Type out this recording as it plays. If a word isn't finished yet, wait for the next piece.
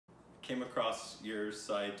came across your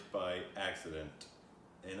site by accident,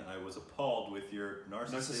 and I was appalled with your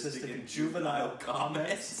narcissistic and juvenile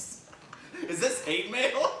comments. Is this hate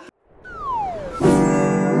mail?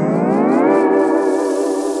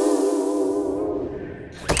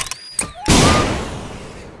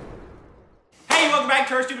 Hey, welcome back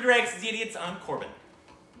to our Stupid Rags, the Idiots. I'm Corbin.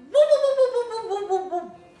 You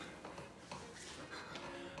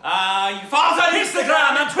follow us on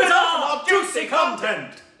Instagram and Twitter for more juicy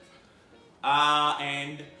content.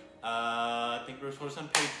 And think we're supposed to on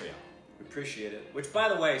Patreon. We appreciate it. Which, by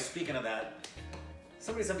the way, speaking of that,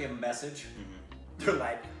 somebody sent me a message. They're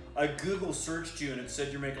like, I Google searched you and it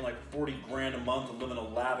said you're making like 40 grand a month and living a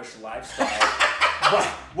lavish lifestyle.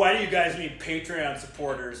 Why do you guys need Patreon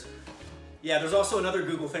supporters? Yeah, there's also another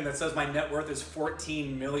Google thing that says my net worth is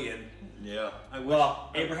 14 million. Yeah.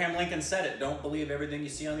 Well, Abraham Lincoln said it. Don't believe everything you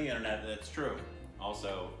see on the internet. That's true.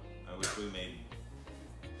 Also, I wish we made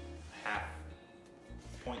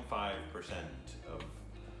 0.5% of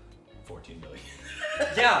 14 million.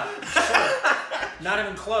 Yeah, sure. Not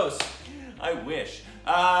even close. I wish.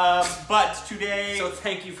 But today... So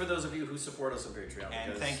thank you for those of you who support us on Patreon.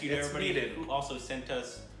 And thank you to everybody who also sent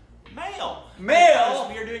us mail. Mail?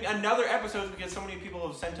 We are doing another episode because so many people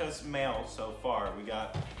have sent us mail so far. We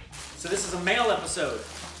got... So this is a mail episode.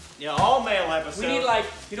 Yeah, all mail episodes. We need like,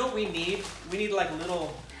 you know what we need? We need like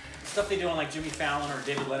little stuff they do on like Jimmy Fallon or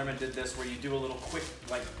David Letterman did this where you do a little quick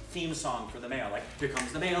like theme song for the mail. Like, here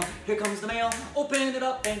comes the mail, open it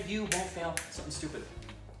up and you won't fail. Something stupid.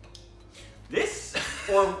 This?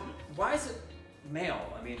 Or why is it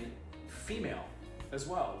male? I mean, female as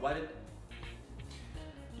well. Why did...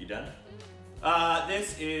 You done?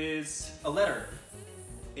 This is a letter.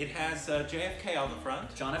 It has JFK on the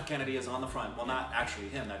front. John F. Kennedy is on the front. Well, not actually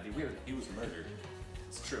him. That'd be weird. He was murdered.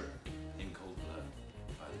 It's true. In cold blood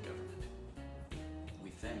by the government. We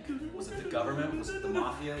think. Was it the government? Was it the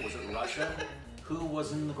mafia? Was it Russia? Who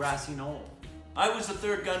was in the grassy knoll? I was the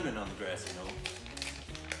third gunman on the grassy knoll.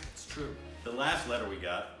 It's true. The last letter we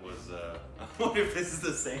got was, I wonder if this is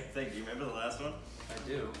the same thing. Do you remember the last one? I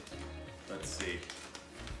do. Let's see.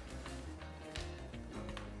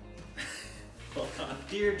 Hold on.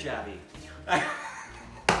 Dear Jabby. That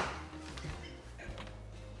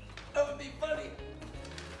would be funny.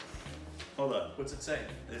 Hold on. What's it say?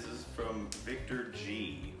 This is from Victor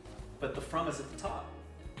G. But the from is at the top.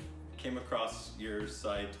 Came across your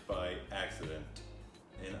site by accident,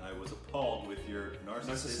 and I was appalled with your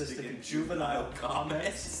narcissistic and juvenile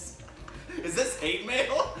comments. Is this hate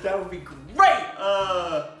mail? That would be great!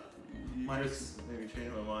 Just maybe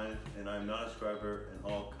changing my mind, and I'm not a subscriber, and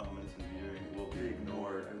all comments and viewing will be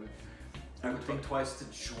ignored. I would think twice to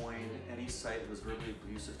join any site that was verbally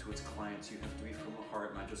abusive to its clients. You have to be from the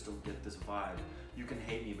heart, and I just don't get this vibe. You can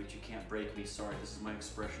hate me, but you can't break me. Sorry, this is my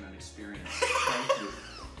expression and experience. Thank you.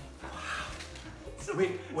 Wow.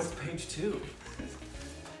 Wait, what's page 2?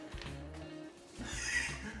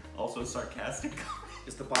 Also sarcastic.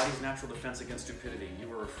 Is the body's natural defense against stupidity. You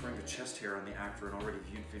were referring to chest hair on the actor and already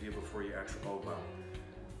viewed video before you actually... Oh, wow.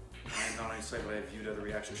 I am not on any site, but I have viewed other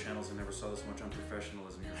reaction channels and never saw this much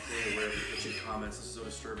unprofessionalism. You're fully aware of the bitchy comments. This is so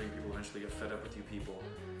disturbing. People eventually get fed up with you people.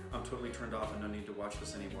 I'm totally turned off and no need to watch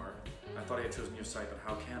this anymore. I thought I had chosen your site, but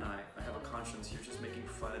how can I? I have a conscience. You're just making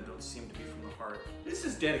fun and don't seem to be from the heart. This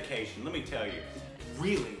is dedication, let me tell you.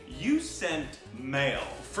 Really? You sent mail.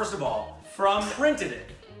 First of all, from... Printed it.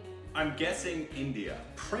 I'm guessing India.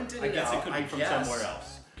 Printed it out. I guess it could be from somewhere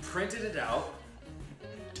else. Printed it out.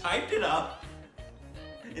 Typed it up.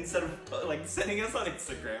 Instead of like sending us on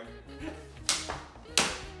Instagram.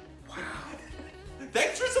 Wow.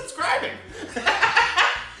 Thanks for subscribing.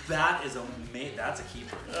 That is amazing. That's a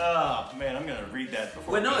keeper. Oh man, I'm gonna read that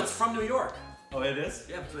before. Well, no, it's from New York. Oh, it is?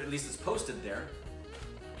 Yeah, but at least it's posted there.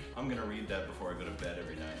 I'm gonna read that before I go to bed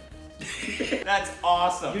every night. That's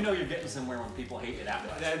awesome. You know you're getting somewhere when people hate you that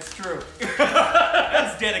much. That's true.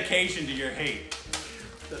 That's dedication to your hate.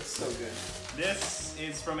 That's so good. This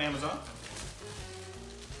is from Amazon.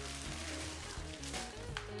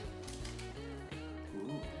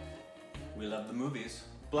 Ooh. We love the movies.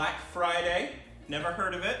 Black Friday. Never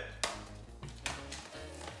heard of it.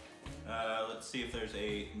 Let's see if there's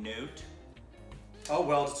a note. Oh,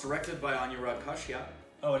 well, it's directed by Anurag Kashyap.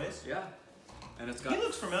 Oh, it is? Yeah. And it's got he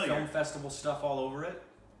looks familiar. Film festival stuff all over it.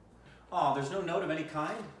 Oh, there's no note of any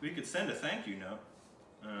kind? We could send a thank you note.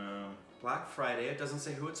 Black Friday. It doesn't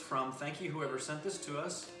say who it's from. Thank you, whoever sent this to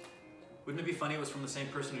us. Wouldn't it be funny if it was from the same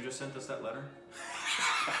person who just sent us that letter?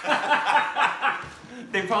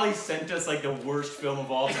 They probably sent us like the worst film of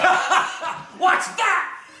all time. What's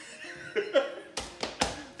that?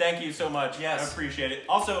 Thank you so much. Yes. I appreciate it.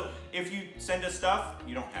 Also, if you send us stuff,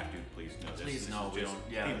 you don't have to. Please know this. Please, This no, is we just don't.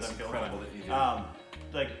 Yeah, people it's that feel incredible fun. that you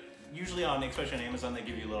do. Like, usually especially on Amazon, they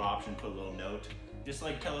give you a little option, put a little note. Just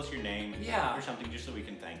like tell us your name or something just so we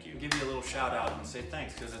can thank you. Give you a little shout out and say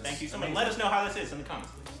thanks because it's Thank you so much. amazing. Let us know how this is in the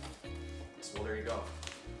comments, please. Well, there you go.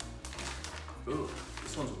 Ooh,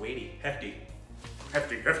 this one's weighty. Hefty.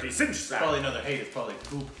 Hefty cinch sack. Probably another hate. It's probably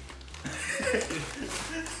poop.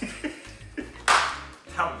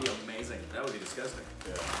 That would be amazing. That would be disgusting.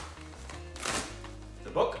 Yeah. It's a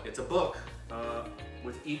book. It's a book.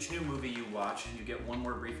 With each new movie you watch, you get one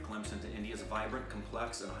more brief glimpse into India's vibrant,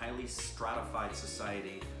 complex, and highly stratified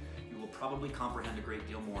society. You will probably comprehend a great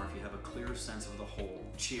deal more if you have a clearer sense of the whole.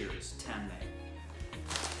 Cheers, Tanmay.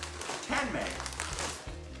 Tanmay.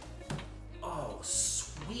 Oh,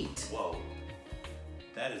 sweet. Whoa.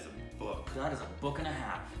 That is a book. That is a book and a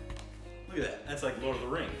half. Look at that. That's like Lord of the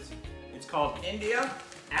Rings. It's called India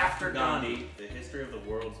After Gandhi, the History of the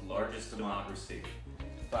World's Largest Democracy.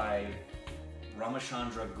 by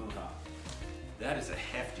Ramachandra Guha. That is a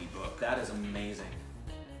hefty book. That is amazing.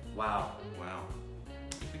 Wow. Wow.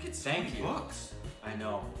 We get Thank you. books. I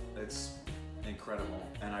know. It's incredible.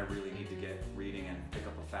 And I really need to get reading and pick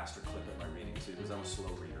up a faster clip at my reading too, because I'm a slow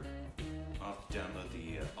reader. I'll have to download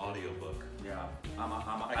the audiobook. Yeah.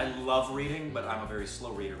 I love reading, but I'm a very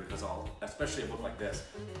slow reader because especially a book like this,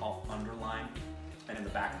 I'll underline, and in the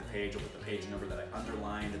back of the page, I'll put the page number that I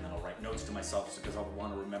underlined, and then I'll write notes to myself because I'll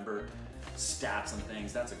want to remember stats and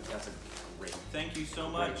things. That's a great. Thank you so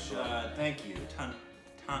much. Thank you.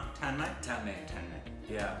 Tanmay? Tanmay.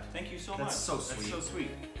 Yeah. Thank you so much. That's so sweet. That's so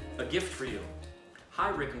sweet. A gift for you. Hi,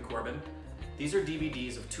 Rick and Corbin. These are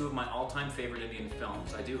DVDs of two of my all-time favorite Indian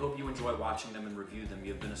films. I do hope you enjoy watching them and review them.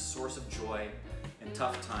 You have been a source of joy in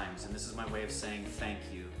tough times, and this is my way of saying thank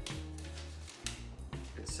you.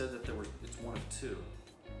 It said that it's one of two.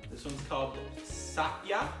 This one's called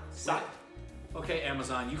Satya. Okay,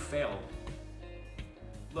 Amazon, you failed.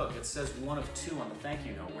 Look, it says one of two on the thank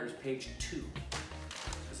you note. Where's page 2?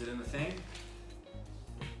 Is it in the thing?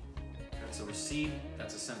 That's a receipt.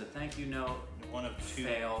 That's a send a thank you note. One of 2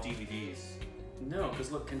 Fail. DVDs. No,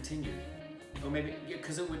 because look, continue. Oh, maybe,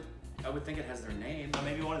 because I would think it has their name.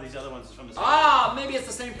 Maybe one of these other ones is from the same Maybe it's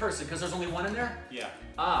the same person, because there's only one in there? Yeah.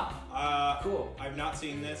 Cool. I've not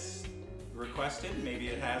seen this requested. Maybe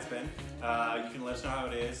it has been. You can let us know how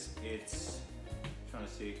it is. It's, trying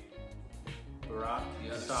to see. Bharat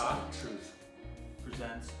Truth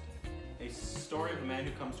presents a story of a man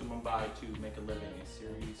who comes to Mumbai to make a living. A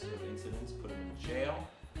series of incidents put him in jail,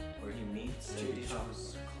 where he meets and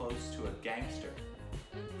becomes close to a gangster.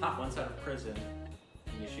 Once out of prison,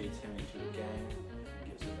 initiates him into a gang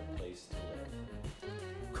and gives him a place to live.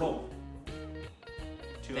 Cool.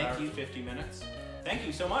 2 hours, 50 minutes. Thank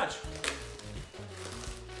you so much.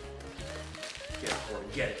 Get it, Corbin,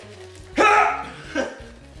 get it.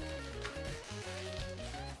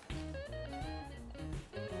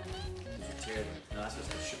 No, that's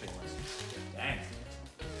just the shipping list. Dang.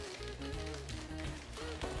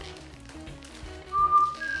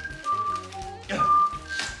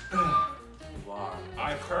 Wow.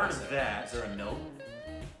 I've heard of that. Is there a note?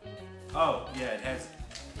 Oh, yeah, it has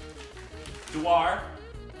Dwar.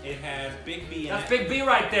 It has Big B in That's it. Big B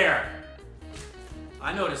right there.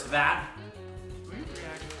 I noticed that.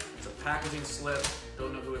 It's a packaging slip.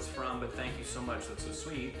 Don't know who it's from, but thank you so much. That's so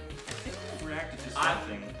sweet. I think we've reacted to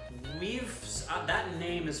something. That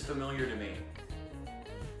name is familiar to me.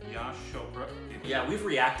 Yash Chopra. Yeah, we've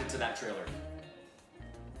reacted to that trailer.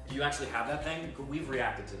 Do you actually have that thing? We've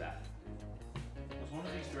reacted to that. Was one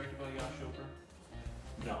of these directed by Yash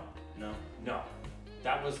Chopra? No. No.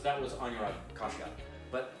 That was Anurag Kashyap.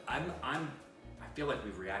 But I feel like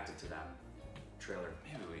we've reacted to that trailer.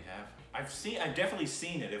 Maybe we have. I've definitely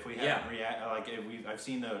seen it. If we haven't I've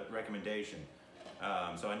seen the recommendation.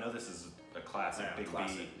 So I know this is a classic, Big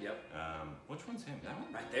classic. B. Yep. Which one's him? That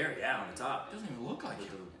one? Right there, yeah, on the top. Doesn't even look like him.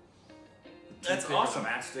 That's That's awesome.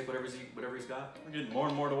 Matchstick, whatever he's got. We're getting more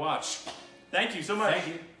and more to watch. Thank you so much. Thank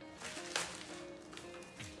you.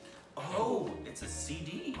 Oh, it's a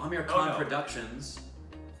CD. Amir Khan Productions.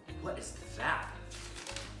 What is that?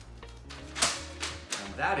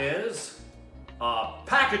 And that is a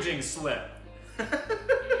packaging slip.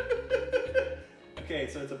 Okay,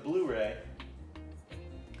 so it's a Blu-ray.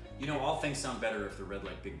 You know, all things sound better if they're read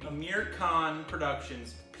like Big B. Amir Khan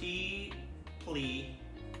Productions, Plea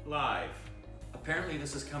Live. Apparently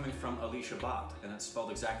this is coming from Alicia Bhatt, and it's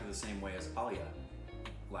spelled exactly the same way as Alia,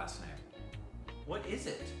 last name. What is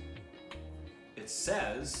it? It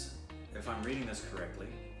says, if I'm reading this correctly,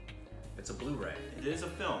 it's a Blu-ray. It is a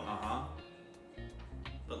film. Uh-huh.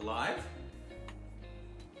 But live?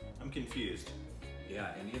 I'm confused.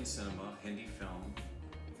 Yeah, Indian cinema, Hindi film,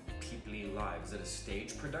 Peeply Live. Is it a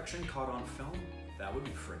stage production caught on film? That would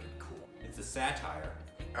be freaking cool. It's a satire.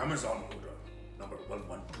 Amazon order number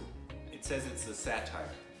 112. It says it's a satire.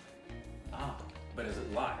 Ah, but is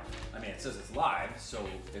it live? I mean, it says it's live, so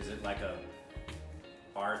is it like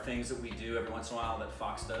are things that we do every once in a while that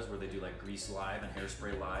Fox does, where they do like Grease Live and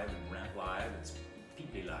Hairspray Live and Rent Live? It's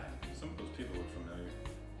Peeply Live. Some of those people look familiar.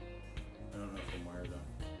 I don't know if I'm aware though.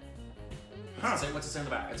 What's it say on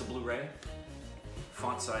the back? It's a Blu-ray.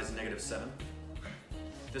 Font size -7.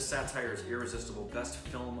 This satire is irresistible. Best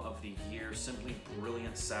film of the year. Simply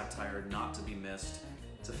brilliant satire, not to be missed.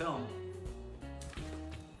 It's a film.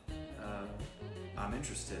 I'm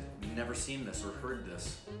interested. Never seen this or heard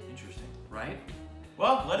this. Interesting. Right?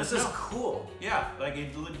 Well, let us know. This is cool. Yeah, like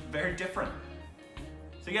it looked very different.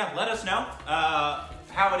 So yeah, let us know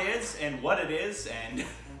how it is and what it is and...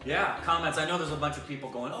 Yeah, comments. I know there's a bunch of people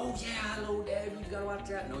going, oh yeah, hello Dad, you gotta watch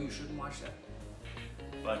that. No, you shouldn't watch that.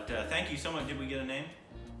 But thank you so much. Did we get a name?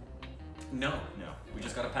 No. No. We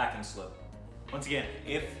just got a packing slip. Once again,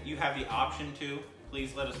 if you have the option to,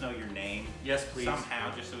 please let us know your name. Yes, please.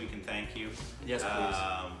 Somehow, just so we can thank you. Yes, please.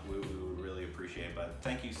 We would really appreciate it, but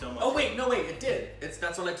thank you so much. Oh wait, no wait, it did.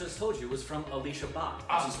 That's what I just told you. It was from Alicia Bott.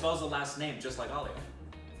 She spells the last name just like Alia.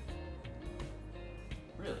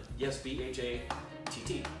 Really? Yes,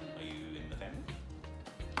 B-H-A-T-T. Are you in the family?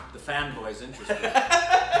 The fanboy's interested.